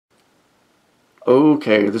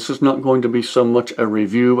Okay, this is not going to be so much a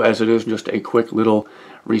review as it is just a quick little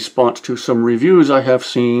response to some reviews I have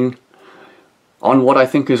seen on what I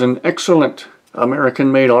think is an excellent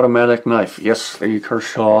American-made automatic knife. Yes, the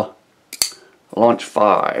Kershaw Launch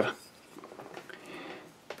 5.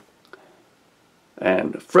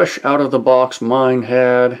 And fresh out of the box, mine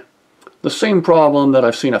had the same problem that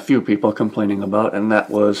I've seen a few people complaining about, and that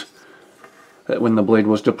was that when the blade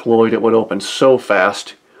was deployed it would open so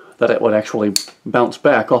fast that it would actually bounce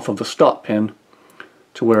back off of the stop pin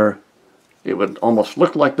to where it would almost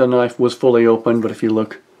look like the knife was fully open, but if you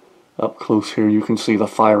look up close here you can see the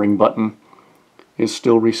firing button is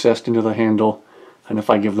still recessed into the handle, and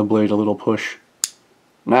if I give the blade a little push,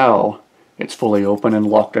 now it's fully open and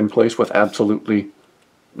locked in place with absolutely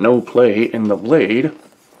no play in the blade.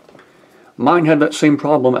 Mine had that same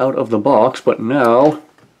problem out of the box, but now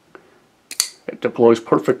it deploys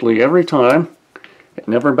perfectly every time. It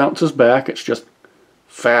never bounces back, it's just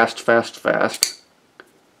fast, fast, fast.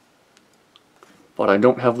 But I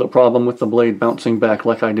don't have the problem with the blade bouncing back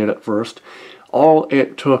like I did at first. All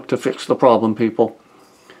it took to fix the problem, people,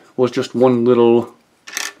 was just one little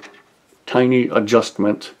tiny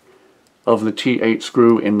adjustment of the T8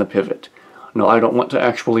 screw in the pivot. Now I don't want to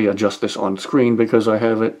actually adjust this on screen because I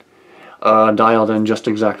have it dialed in just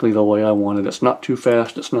exactly the way I want it. It's not too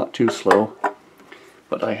fast, it's not too slow.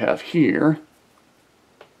 But I have here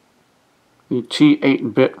the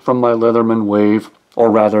T8 bit from my Leatherman Wave,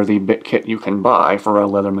 or rather the bit kit you can buy for a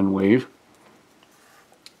Leatherman Wave.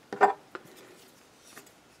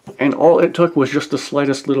 And all it took was just the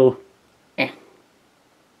slightest little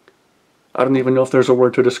I don't even know if there's a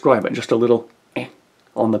word to describe it, just a little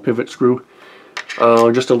on the pivot screw.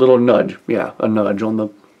 Just a little nudge, yeah, a nudge on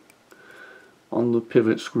the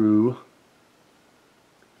pivot screw.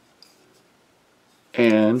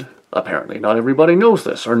 And apparently not everybody knows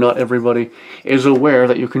this, or not everybody is aware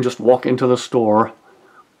that you can just walk into the store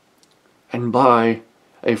and buy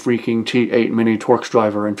a freaking T8 mini Torx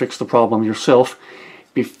driver and fix the problem yourself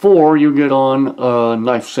before you get on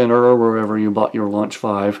Knife Center or wherever you bought your Launch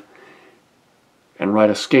 5 and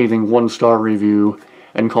write a scathing 1-star review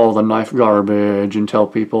and call the knife garbage and tell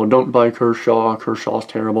people, don't buy Kershaw, Kershaw's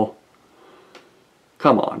terrible.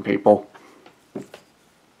 Come on, people.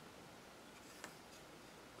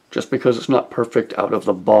 Just because it's not perfect out of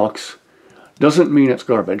the box doesn't mean it's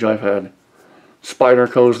garbage. I've had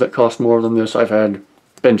Spydercos that cost more than this. I've had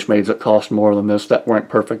Benchmades that cost more than this that weren't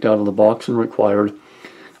perfect out of the box and required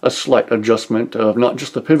a slight adjustment of not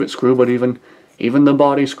just the pivot screw, but even the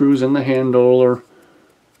body screws in the handle or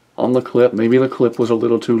on the clip. Maybe the clip was a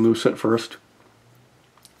little too loose at first.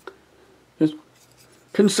 Just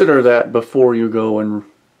consider that before you go and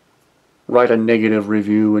write a negative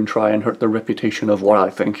review and try and hurt the reputation of what I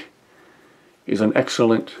think is an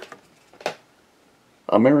excellent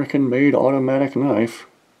American-made automatic knife.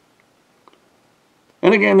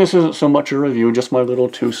 And again, this isn't so much a review, just my little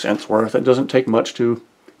 2 cents worth. It doesn't take much to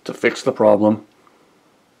fix the problem.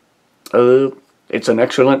 It's an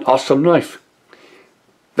excellent, awesome knife.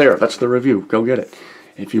 There, that's the review. Go get it.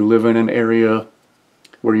 If you live in an area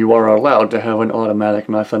where you are allowed to have an automatic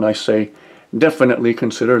knife, then I say definitely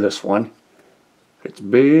consider this one. It's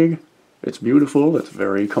big, it's beautiful, it's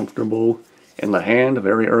very comfortable in the hand,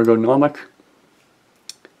 very ergonomic,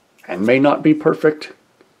 and may not be perfect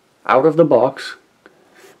out of the box,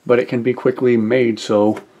 but it can be quickly made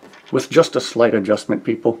so with just a slight adjustment,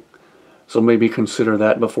 people. So maybe consider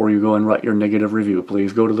that before you go and write your negative review.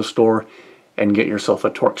 Please go to the store and get yourself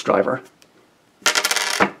a Torx driver.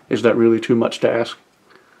 Is that really too much to ask?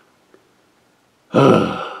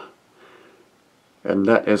 And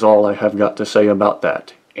that is all I have got to say about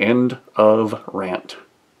that. End of rant.